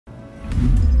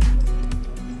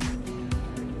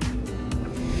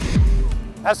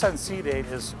SNC Day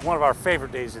is one of our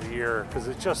favorite days of the year because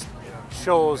it just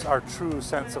shows our true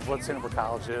sense of what St. Norbert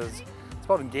College is. It's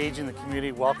about engaging the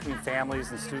community, welcoming families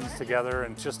and students together,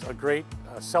 and just a great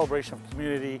celebration of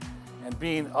community and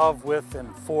being of, with,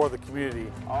 and for the community.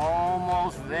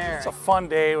 Almost there. It's a fun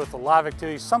day with a lot of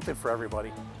activities, something for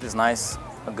everybody. It's nice,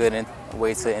 a good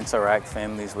way to interact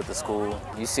families with the school.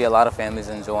 You see a lot of families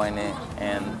enjoying it,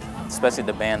 and especially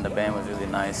the band. The band was really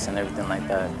nice and everything like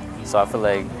that. So I feel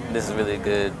like this is really a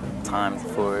good time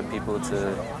for people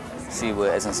to see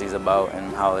what SNC is about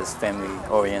and how it's family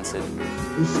oriented.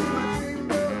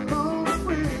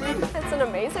 It's an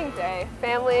amazing day.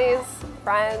 Families,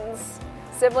 friends,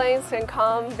 siblings can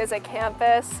come visit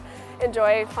campus,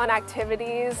 enjoy fun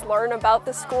activities, learn about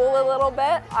the school a little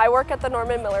bit. I work at the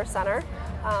Norman Miller Center,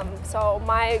 so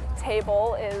my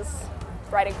table is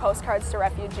writing postcards to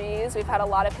refugees. We've had a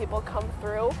lot of people come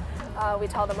through. We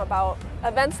tell them about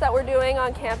events that we're doing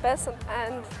on campus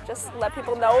and just let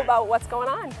people know about what's going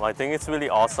on. Well, I think it's really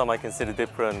awesome. I can see the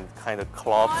different kind of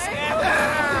clubs.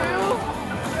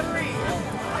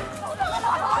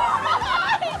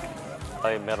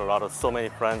 I met so many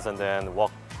friends and then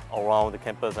walked around the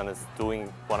campus and it's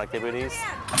doing fun activities.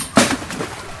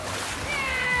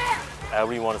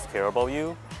 Everyone is care about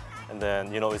you. And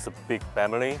then, it's a big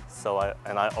family. So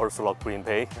I also love Green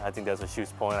Bay. I think that's a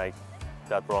huge point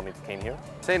that brought me to came here.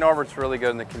 St. Norbert's really good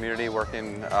in the community,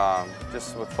 working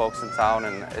just with folks in town,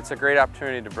 and it's a great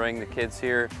opportunity to bring the kids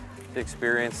here to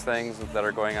experience things that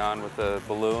are going on with the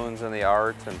balloons and the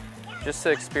art, and just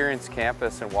to experience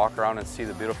campus and walk around and see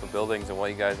the beautiful buildings and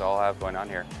what you guys all have going on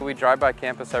here. We drive by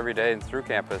campus every day and through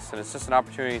campus, and it's just an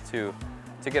opportunity to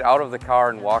get out of the car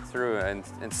and walk through and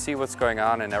see what's going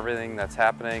on and everything that's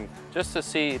happening, just to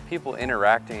see people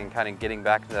interacting and kind of getting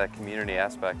back to that community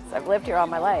aspect. I've lived here all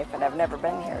my life and I've never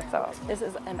been here, so this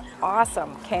is an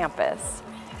awesome campus.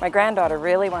 My granddaughter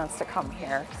really wants to come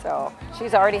here, so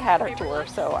she's already had her tour,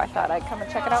 so I thought I'd come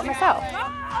and check it out myself.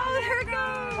 Oh, there it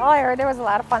goes! Well, I heard there was a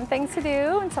lot of fun things to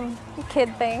do and some kid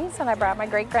things, and I brought my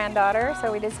great-granddaughter,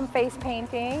 so we did some face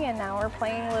painting, and now we're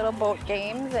playing little boat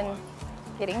games and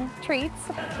getting treats.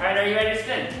 All right, are you ready to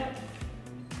spin?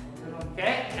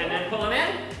 Okay, and then pull them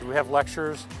in. We have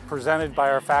lectures presented by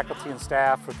our faculty and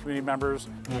staff or community members.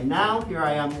 And now here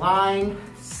I am lying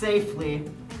safely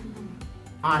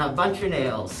on a bunch of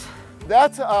nails.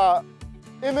 That's an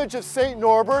image of St.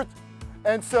 Norbert,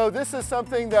 and so this is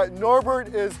something that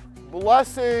Norbert is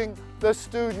blessing the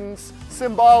students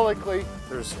symbolically.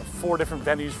 There's 4 different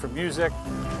venues for music.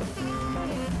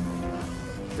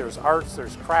 There's arts,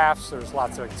 there's crafts, there's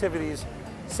lots of activities,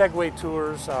 Segway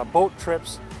tours, boat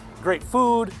trips, great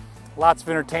food, lots of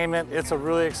entertainment. It's a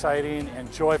really exciting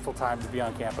and joyful time to be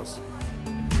on campus.